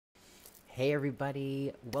Hey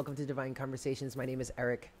everybody, welcome to Divine Conversations. My name is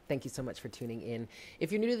Eric. Thank you so much for tuning in. If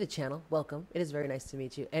you're new to the channel, welcome. It is very nice to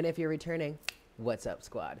meet you. And if you're returning, what's up,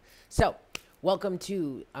 squad? So, welcome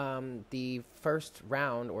to the first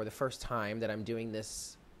round, or the first time that I'm doing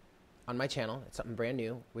this on my channel. It's something brand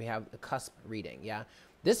new. We have the Cusp reading, yeah?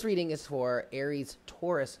 This reading is for Aries,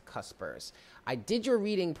 Taurus, Cuspers. I did your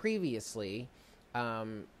reading previously,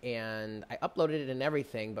 and I uploaded it and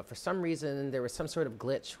everything, but for some reason there was some sort of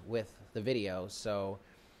glitch with the video, so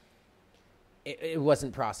it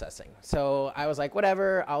wasn't processing. So I was like,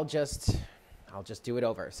 whatever, I'll just do it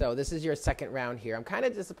over. So this is your second round here. I'm kind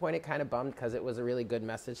of disappointed, kind of bummed, because it was a really good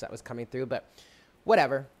message that was coming through, but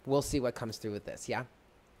whatever, we'll see what comes through with this, yeah?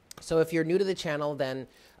 So if you're new to the channel, then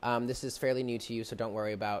this is fairly new to you, so don't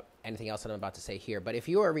worry about anything else that I'm about to say here. But if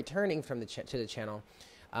you are returning from to the channel,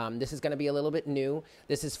 this is going to be a little bit new.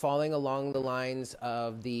 This is following along the lines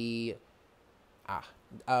of the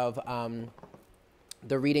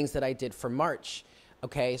readings that I did for March.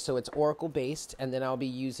 Okay, so it's oracle based, and then I'll be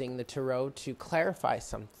using the tarot to clarify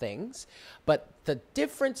some things. But the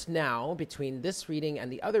difference now between this reading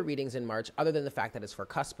and the other readings in March, other than the fact that it's for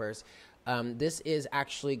Cuspers, this is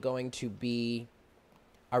actually going to be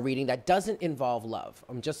a reading that doesn't involve love.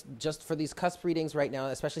 I'm just for these Cusp readings right now,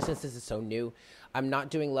 especially since this is so new, I'm not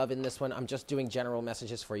doing love in this one. I'm just doing general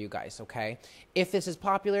messages for you guys, okay? If this is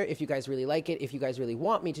popular, if you guys really like it, if you guys really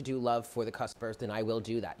want me to do love for the Cuspers, then I will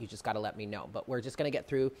do that. You just got to let me know. But we're just going to get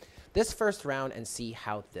through this first round and see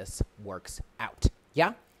how this works out,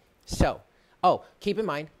 yeah? So, oh, keep in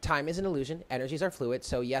mind, time is an illusion. Energies are fluid.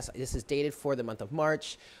 So yes, this is dated for the month of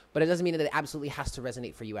March, but it doesn't mean that it absolutely has to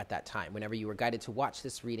resonate for you at that time. Whenever you were guided to watch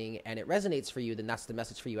this reading and it resonates for you, then that's the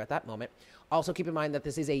message for you at that moment. Also, keep in mind that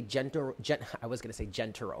this is a general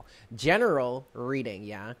reading,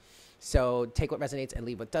 yeah? So take what resonates and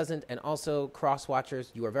leave what doesn't. And also, cross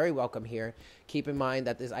watchers, you are very welcome here. Keep in mind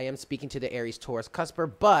that I am speaking to the Aries, Taurus,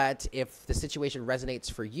 Cusper, but if the situation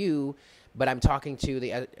resonates for you, but I'm talking to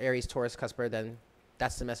the Aries, Taurus, Cusper, then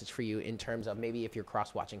that's the message for you in terms of maybe if you're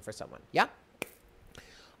cross-watching for someone. Yeah?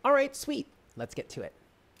 All right, sweet. Let's get to it.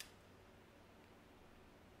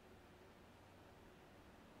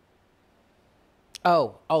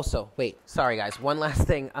 Oh, also, wait. Sorry, guys. One last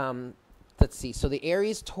thing. Let's see. So the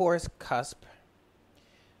Aries, Taurus, Cusp.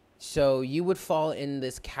 So you would fall in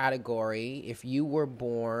this category if you were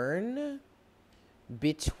born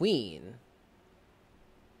between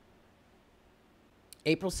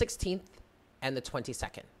April 16th and the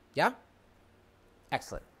 22nd. Yeah?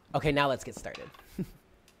 Excellent. Okay, now let's get started.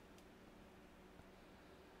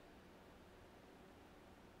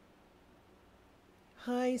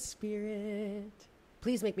 Hi, Spirit.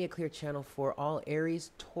 Please make me a clear channel for all Aries,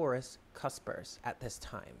 Taurus, Cuspers at this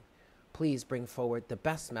time. Please bring forward the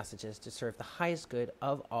best messages to serve the highest good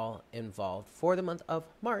of all involved for the month of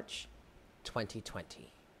March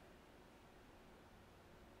 2020.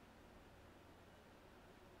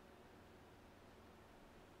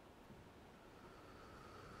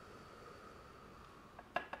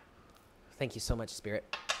 Thank you so much,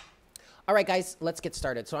 Spirit. All right, guys, let's get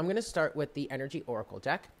started. So I'm going to start with the Energy Oracle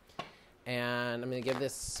deck. And I'm going to give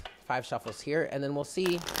this 5 shuffles here. And then we'll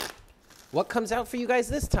see what comes out for you guys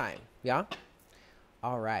this time. Yeah?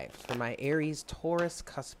 All right. For my Aries, Taurus,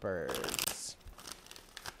 Cuspers.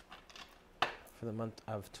 For the month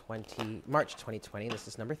of March 2020. This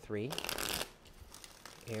is number 3.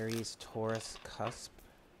 Aries, Taurus, Cusp.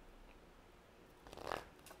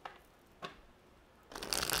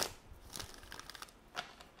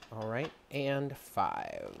 All right, and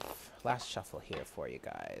 5. Last shuffle here for you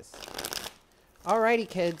guys. All righty,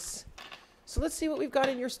 kids. So let's see what we've got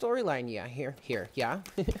in your storyline. Yeah, here, yeah.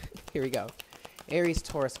 Here we go. Aries,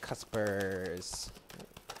 Taurus, Cuspers.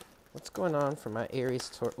 What's going on for my Aries,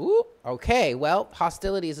 Taurus? Ooh, okay. Well,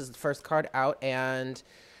 hostilities is the first card out, and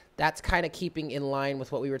that's kind of keeping in line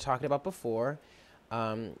with what we were talking about before.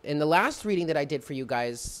 In the last reading that I did for you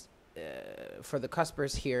guys, for the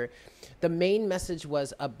Cuspers here, the main message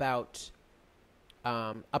was about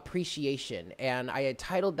appreciation, and I had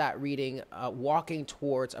titled that reading Walking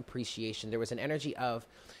Towards Appreciation. There was an energy of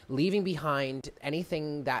leaving behind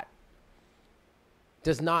anything that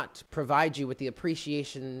does not provide you with the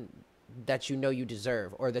appreciation that you know you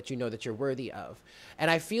deserve, or that you know that you're worthy of.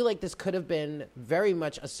 And I feel like this could have been very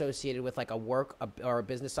much associated with like a work or a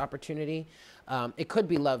business opportunity. It could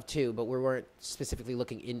be love too, but we weren't specifically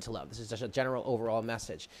looking into love. This is just a general overall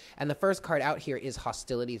message. And the first card out here is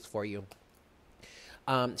hostilities for you.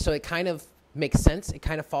 So it kind of makes sense. It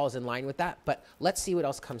kind of falls in line with that. But let's see what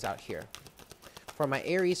else comes out here. For my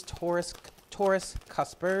Aries, Taurus,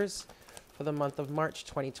 Cuspers for the month of March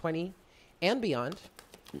 2020 and beyond.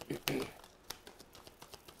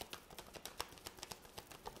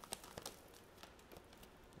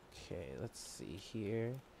 let's see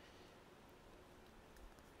here.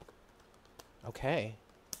 Okay.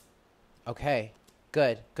 Okay.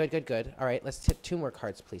 Good. Good, good, good. All right, let's tip 2 more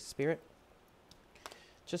cards, please, Spirit.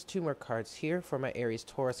 Just 2 more cards here for my Aries,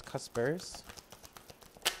 Taurus, Cuspers.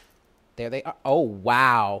 There they are. Oh,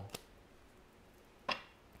 wow.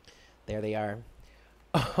 There they are.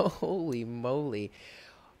 Holy moly.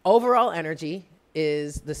 Overall energy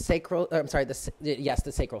is the sacral, I'm sorry, the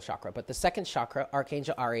sacral chakra, but the second chakra,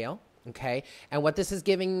 Archangel Ariel. Okay. And what this is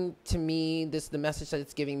giving to me, the message that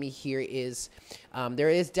it's giving me here is, there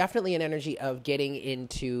is definitely an energy of getting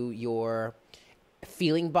into your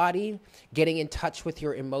feeling body, getting in touch with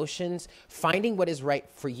your emotions, finding what is right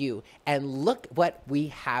for you. And look what we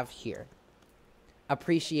have here.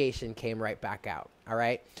 Appreciation came right back out. All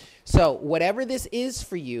right. So whatever this is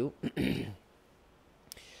for you,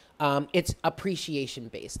 it's appreciation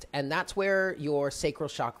based. And that's where your sacral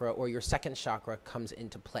chakra or your second chakra comes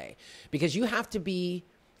into play, because you have to be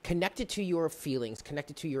connected to your feelings,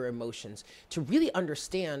 connected to your emotions to really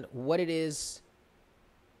understand what it is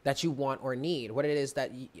that you want or need, what it is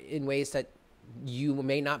that in ways that you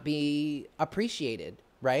may not be appreciated,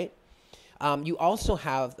 right? You also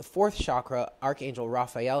have the 4th chakra, Archangel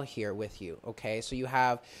Raphael, here with you. Okay, so you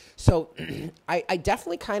have, I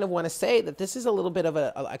definitely kind of want to say that this is a little bit of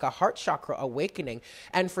like a heart chakra awakening,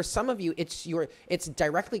 and for some of you, it's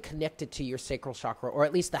directly connected to your sacral chakra, or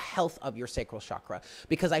at least the health of your sacral chakra,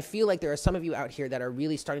 because I feel like there are some of you out here that are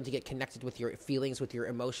really starting to get connected with your feelings, with your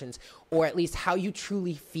emotions, or at least how you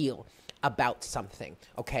truly feel about something,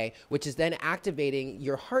 okay, which is then activating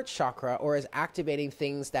your heart chakra, or is activating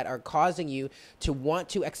things that are causing you to want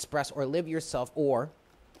to express or live yourself, or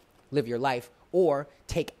live your life, or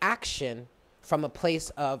take action from a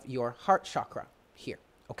place of your heart chakra here,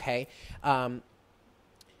 okay?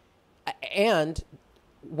 And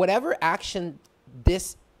whatever action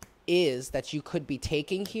this is that you could be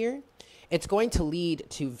taking here, it's going to lead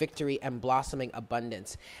to victory and blossoming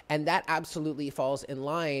abundance. And that absolutely falls in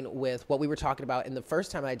line with what we were talking about in the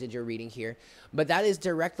first time I did your reading here. But that is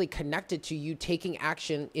directly connected to you taking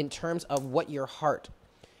action in terms of what your heart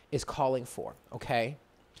is calling for, okay?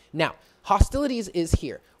 Now, hostilities is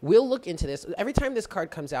here. We'll look into this. Every time this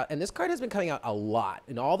card comes out, and this card has been coming out a lot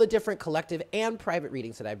in all the different collective and private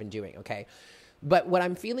readings that I've been doing, okay? But what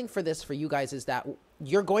I'm feeling for this for you guys is that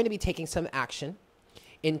you're going to be taking some action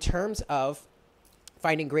in terms of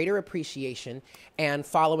finding greater appreciation and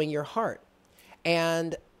following your heart.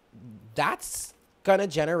 And that's going to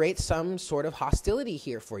generate some sort of hostility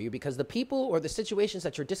here for you, because the people or the situations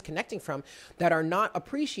that you're disconnecting from that are not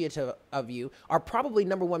appreciative of you are probably,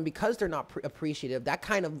 number one, because they're not appreciative, that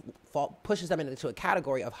kind of pushes them into a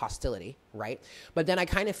category of hostility, right? But then I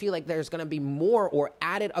kind of feel like there's going to be more or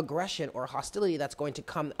added aggression or hostility that's going to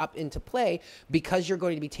come up into play because you're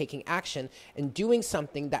going to be taking action and doing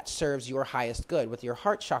something that serves your highest good. With your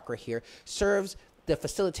heart chakra here, serves the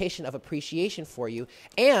facilitation of appreciation for you,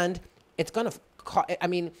 and it's going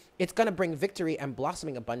to bring victory and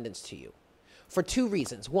blossoming abundance to you for 2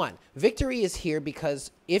 reasons. 1, victory is here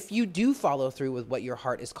because if you do follow through with what your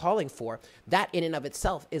heart is calling for, that in and of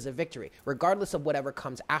itself is a victory, regardless of whatever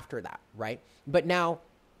comes after that, right? But now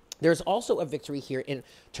there's also a victory here in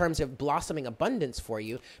terms of blossoming abundance for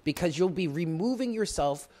you, because you'll be removing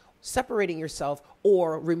yourself, separating yourself,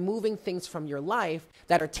 or removing things from your life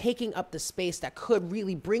that are taking up the space that could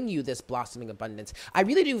really bring you this blossoming abundance. I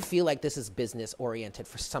really do feel like this is business oriented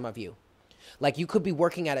for some of you. Like you could be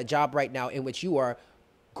working at a job right now in which you are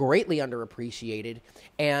greatly underappreciated,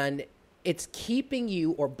 and it's keeping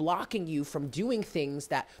you or blocking you from doing things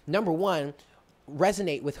that, number one,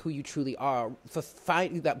 resonate with who you truly are,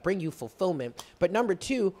 that bring you fulfillment, but number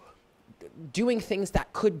 2, doing things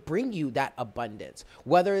that could bring you that abundance,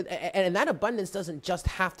 and that abundance doesn't just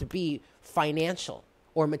have to be financial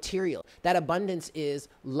or material. That abundance is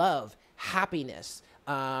love, happiness,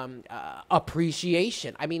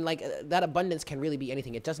 appreciation. I mean, like that abundance can really be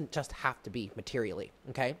anything. It doesn't just have to be materially.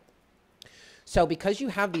 Okay. So because you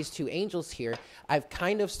have these 2 angels here, I've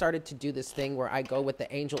kind of started to do this thing where I go with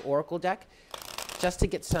the Angel Oracle deck just to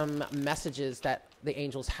get some messages that the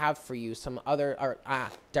angels have for you, some other,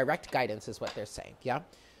 direct guidance is what they're saying, yeah?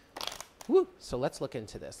 Woo. So let's look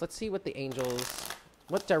into this. Let's see what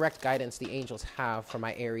what direct guidance the angels have for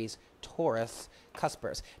my Aries, Taurus,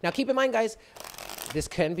 Cuspers. Now keep in mind, guys, this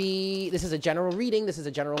is a general reading, this is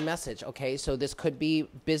a general message, okay? So this could be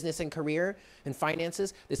business and career and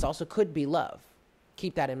finances. This also could be love.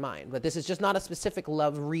 Keep that in mind. But this is just not a specific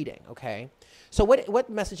love reading, okay? So what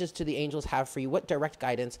messages do the angels have for you? What direct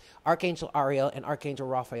guidance? Archangel Ariel and Archangel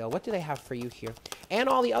Raphael, what do they have for you here? And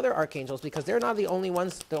all the other archangels, because they're not the only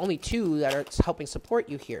ones, the only 2 that are helping support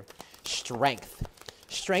you here. Strength.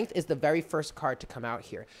 Strength is the very first card to come out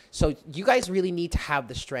here. So you guys really need to have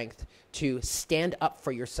the strength to stand up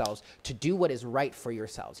for yourselves, to do what is right for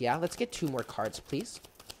yourselves. Yeah, let's get 2 more cards, please,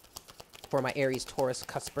 for my Aries, Taurus,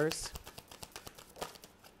 Cuspers.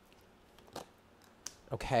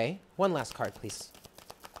 Okay, 1 last card, please.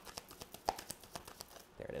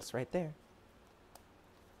 There it is, right there.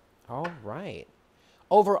 All right.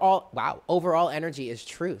 Overall, wow, overall energy is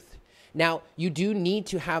truth. Now, you do need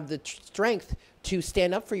to have the strength to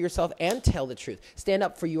stand up for yourself and tell the truth. Stand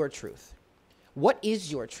up for your truth. What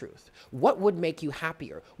is your truth? What would make you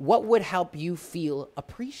happier? What would help you feel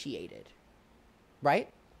appreciated? Right?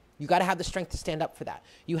 You got to have the strength to stand up for that.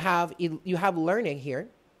 You have learning here,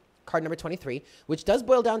 card number 23, which does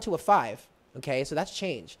boil down to a 5. Okay, so that's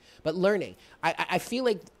change. But learning, I feel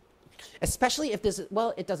like, especially if this is,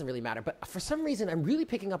 well, it doesn't really matter, but for some reason, I'm really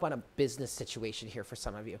picking up on a business situation here for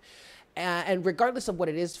some of you. And regardless of what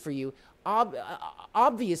it is for you,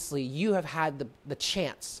 obviously you have had the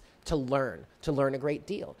chance to learn a great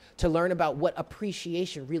deal, to learn about what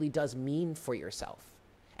appreciation really does mean for yourself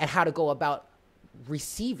and how to go about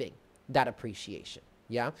receiving that appreciation.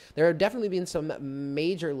 Yeah, there have definitely been some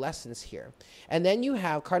major lessons here. And then you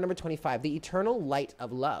have card number 25, the eternal light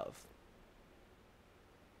of love.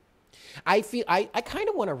 I kind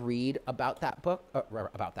of want to read about that book,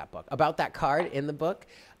 about that card in the book.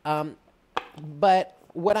 But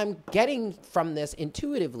what I'm getting from this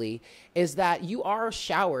intuitively is that you are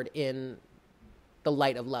showered in the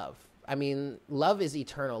light of love. I mean, love is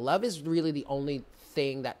eternal. Love is really the only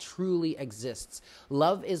thing that truly exists.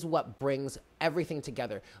 Love is what brings everything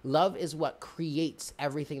together. Love is what creates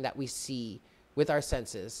everything that we see with our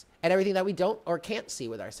senses and everything that we don't or can't see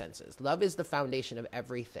with our senses. Love is the foundation of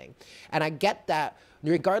everything. And I get that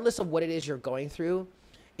regardless of what it is you're going through,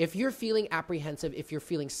 if you're feeling apprehensive, if you're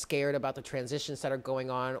feeling scared about the transitions that are going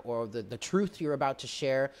on or the truth you're about to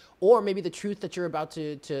share, or maybe the truth that you're about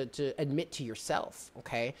to admit to yourself,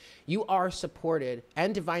 okay, you are supported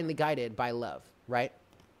and divinely guided by love, right?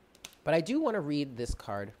 But I do want to read this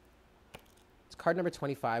card. It's card number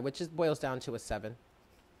 25, which boils down to a 7.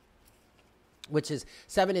 Which is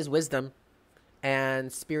 7 is wisdom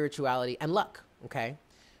and spirituality and luck, okay?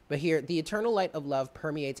 But here, the eternal light of love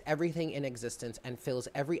permeates everything in existence and fills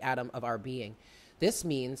every atom of our being. This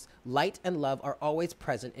means light and love are always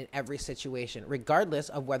present in every situation, regardless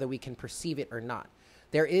of whether we can perceive it or not.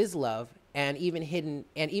 There is love and even a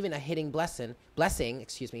hidden blessing,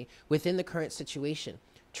 within the current situation.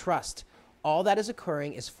 Trust. All that is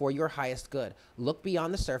occurring is for your highest good. Look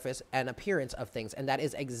beyond the surface and appearance of things, and that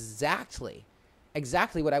is exactly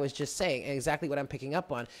what I was just saying and exactly what I'm picking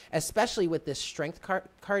up on, especially with this strength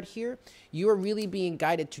card here. You are really being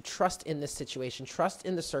guided to trust in this situation, trust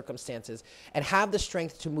in the circumstances, and have the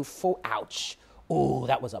strength to move forward. Ouch. Oh,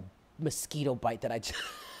 that was a mosquito bite that I just,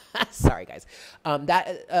 sorry guys.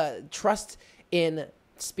 Trust in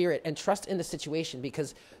spirit and trust in the situation,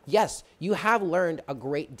 because yes, you have learned a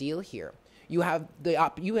great deal here. You have the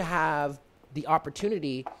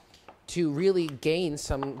opportunity to really gain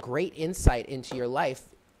some great insight into your life.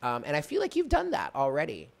 And I feel like you've done that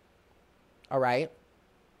already. All right.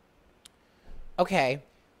 Okay.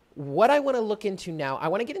 What I want to look into now, I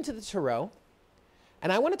want to get into the tarot,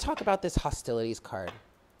 and I want to talk about this hostilities card.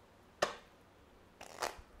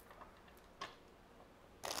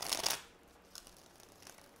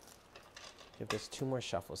 Give this 2 more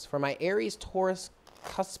shuffles. For my Aries, Taurus,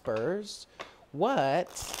 Cuspers, what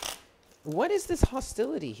is this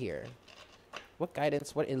hostility here? What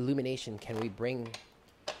guidance, what illumination can we bring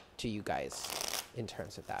to you guys in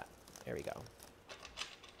terms of that? There we go.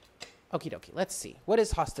 Okie dokie. Let's see. What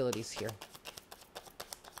is hostilities here?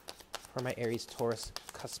 For my Aries, Taurus,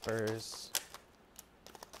 Cuspers.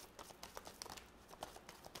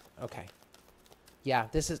 Okay. Yeah,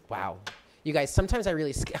 this is, wow. You guys, sometimes I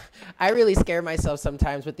really scare myself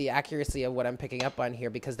sometimes with the accuracy of what I'm picking up on here,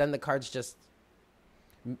 because then the cards just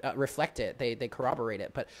reflect it. They corroborate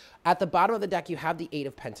it. But at the bottom of the deck, you have the 8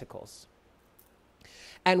 of Pentacles.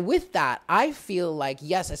 And with that, I feel like,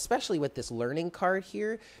 yes, especially with this learning card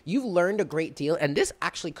here, you've learned a great deal. And this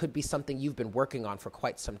actually could be something you've been working on for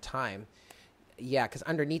quite some time. Yeah, because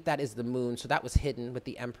underneath that is the moon. So that was hidden with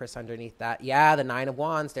the Empress underneath that. Yeah, the 9 of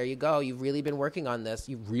Wands. There you go. You've really been working on this.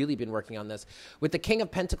 You've really been working on this. With the King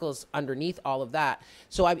of Pentacles underneath all of that.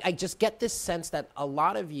 So I just get this sense that a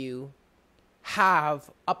lot of you have,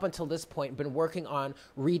 up until this point, been working on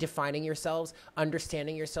redefining yourselves,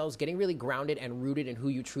 understanding yourselves, getting really grounded and rooted in who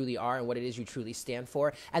you truly are and what it is you truly stand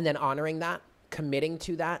for, and then honoring that, committing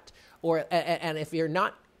to that. And if you're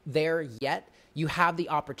not there yet, you have the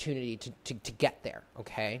opportunity to get there,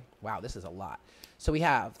 okay? Wow, this is a lot. So we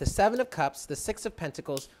have the Seven of Cups, the Six of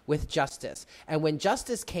Pentacles with Justice. And when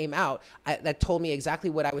Justice came out, that told me exactly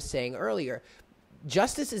what I was saying earlier.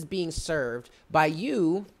 Justice is being served by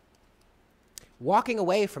you walking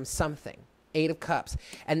away from something. Eight of Cups.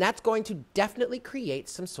 And that's going to definitely create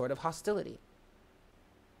some sort of hostility.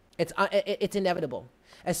 It's inevitable,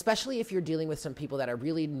 especially if you're dealing with some people that are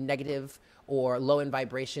really negative or low in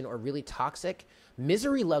vibration or really toxic.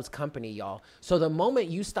 Misery loves company, y'all. So the moment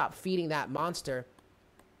you stop feeding that monster,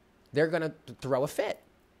 they're going to throw a fit.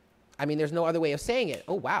 I mean, there's no other way of saying it.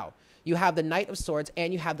 Oh, wow. You have the Knight of Swords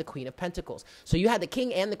and you have the Queen of Pentacles. So you had the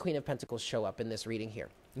King and the Queen of Pentacles show up in this reading here.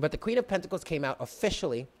 But the Queen of Pentacles came out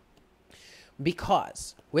officially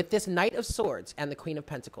because with this Knight of Swords and the Queen of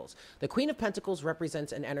Pentacles, the Queen of Pentacles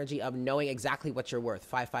represents an energy of knowing exactly what you're worth,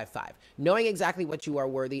 555. Knowing exactly what you are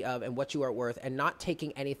worthy of and what you are worth and not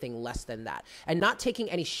taking anything less than that. And not taking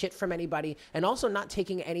any shit from anybody and also not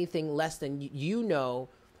taking anything less than you know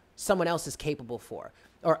someone else is capable for.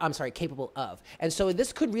 Or I'm sorry, capable of. And so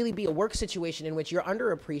this could really be a work situation in which you're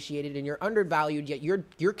underappreciated and you're undervalued, yet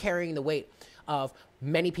you're carrying the weight of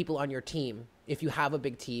many people on your team. If you have a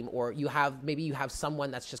big team, or maybe you have someone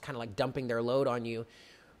that's just kind of like dumping their load on you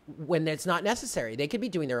when it's not necessary. They could be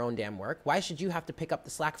doing their own damn work. Why should you have to pick up the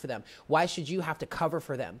slack for them? Why should you have to cover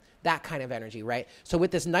for them? That kind of energy, right? So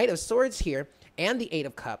with this Knight of Swords here and the Eight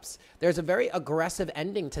of Cups, there's a very aggressive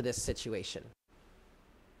ending to this situation.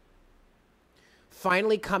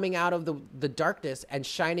 Finally coming out of the darkness and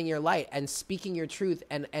shining your light and speaking your truth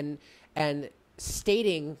and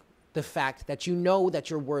stating the fact that you know that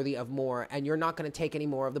you're worthy of more and you're not going to take any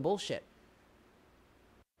more of the bullshit.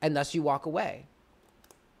 And thus you walk away.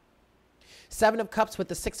 Seven of Cups with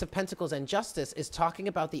the Six of Pentacles and Justice is talking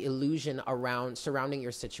about the illusion surrounding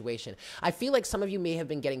your situation. I feel like some of you may have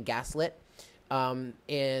been getting gaslit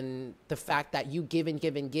in the fact that you give and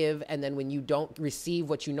give and give, and then when you don't receive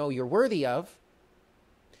what you know you're worthy of,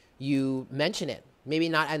 you mention it. Maybe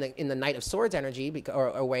not in the Knight of Swords energy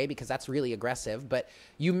or way, because that's really aggressive, but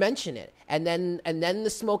you mention it. And then the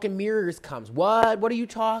smoke and mirrors comes. What are you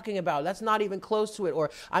talking about? That's not even close to it.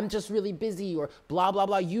 Or I'm just really busy, or blah, blah,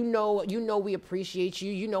 blah. You know we appreciate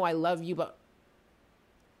you. You know I love you, but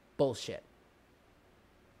bullshit.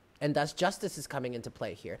 And thus justice is coming into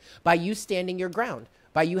play here. By you standing your ground,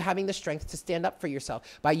 by you having the strength to stand up for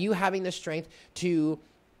yourself, by you having the strength to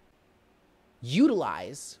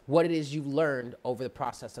utilize what it is you've learned over the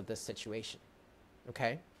process of this situation.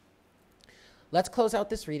 Okay? Let's close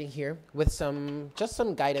out this reading here with just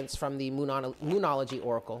some guidance from the Moonology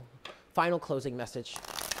Oracle. Final closing message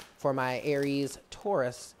for my Aries,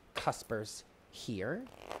 Taurus, Cuspers here.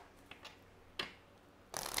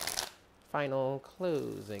 Final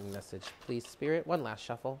closing message, please, Spirit. One last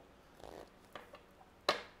shuffle.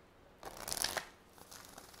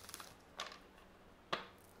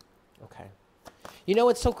 Okay. You know,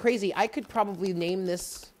 it's so crazy. I could probably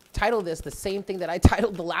title this the same thing that I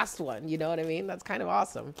titled the last one. You know what I mean? That's kind of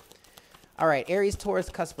awesome. All right, Aries, Taurus,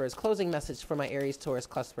 Cuspers. Closing message for my Aries, Taurus,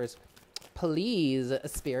 Cuspers. Please,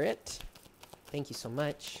 Spirit. Thank you so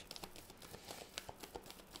much.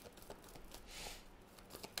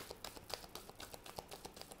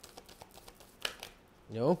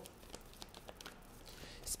 No.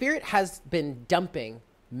 Spirit has been dumping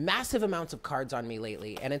massive amounts of cards on me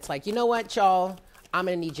lately. And it's like, you know what, y'all? I'm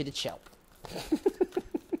going to need you to chill.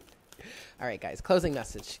 All right, guys. Closing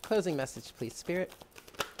message. Closing message, please, Spirit.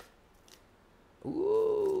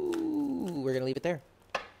 Ooh, we're going to leave it there.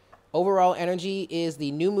 Overall energy is the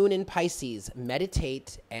new moon in Pisces.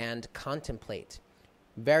 Meditate and contemplate.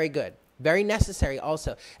 Very good. Very necessary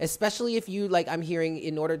also, especially if you, like I'm hearing,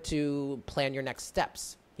 in order to plan your next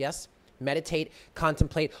steps. Yes? Meditate,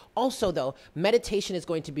 contemplate. Also, though, meditation is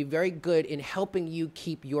going to be very good in helping you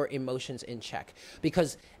keep your emotions in check.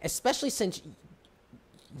 Because especially since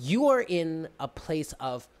you are in a place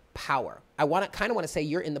of power, I kind of want to say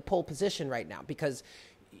you're in the pole position right now. Because,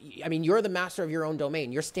 I mean, you're the master of your own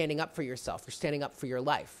domain. You're standing up for yourself. You're standing up for your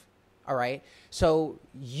life. All right. So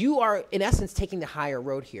you are, in essence, taking the higher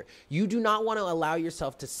road here. You do not want to allow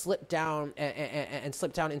yourself to slip down and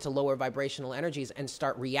slip down into lower vibrational energies and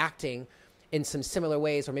start reacting in some similar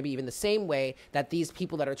ways, or maybe even the same way that these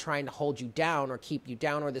people that are trying to hold you down or keep you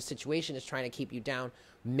down, or the situation is trying to keep you down,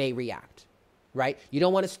 may react. Right. You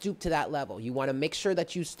don't want to stoop to that level. You want to make sure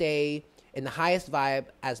that you stay in the highest vibe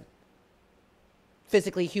as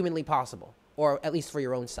physically, humanly possible, or at least for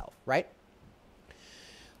your own self. Right.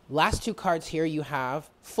 Last two cards here, you have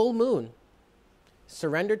Full Moon,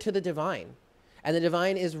 Surrender to the Divine. And the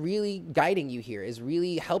divine is really guiding you here, is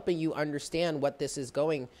really helping you understand what this is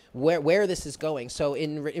going, where this is going. So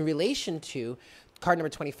in relation to card number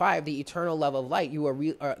 25, the eternal love of light,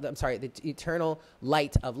 the eternal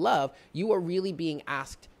light of love, you are really being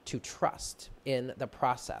asked to trust in the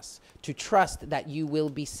process, to trust that you will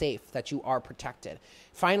be safe, that you are protected.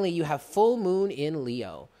 Finally, you have full moon in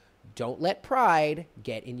Leo. Don't let pride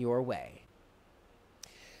get in your way.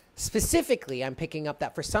 Specifically, I'm picking up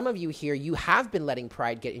that for some of you here, you have been letting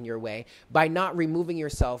pride get in your way by not removing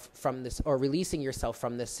yourself from this or releasing yourself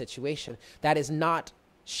from this situation. That is not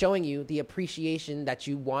showing you the appreciation that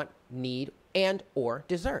you want, need, and or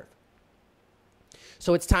deserve.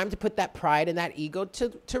 So it's time to put that pride and that ego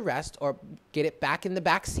to rest, or get it back in the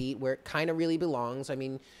back seat where it kind of really belongs. I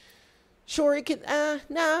mean, sure, it can,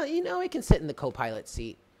 it can sit in the co-pilot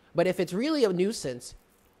seat. But if it's really a nuisance,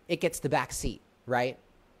 it gets the back seat, right?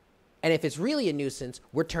 And if it's really a nuisance,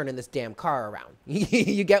 we're turning this damn car around.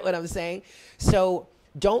 You get what I'm saying? So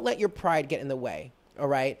don't let your pride get in the way, all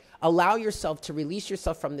right? Allow yourself to release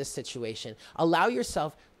yourself from this situation. Allow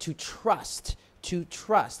yourself to trust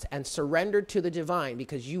and surrender to the divine,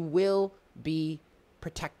 because you will be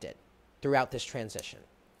protected throughout this transition.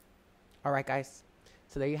 All right, guys.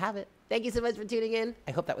 So there you have it. Thank you so much for tuning in.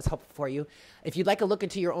 I hope that was helpful for you. If you'd like a look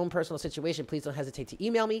into your own personal situation, please don't hesitate to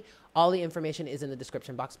email me. All the information is in the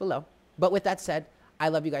description box below. But with that said, I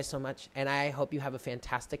love you guys so much, and I hope you have a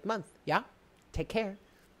fantastic month. Yeah? Take care.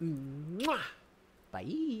 Mwah.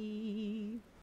 Bye.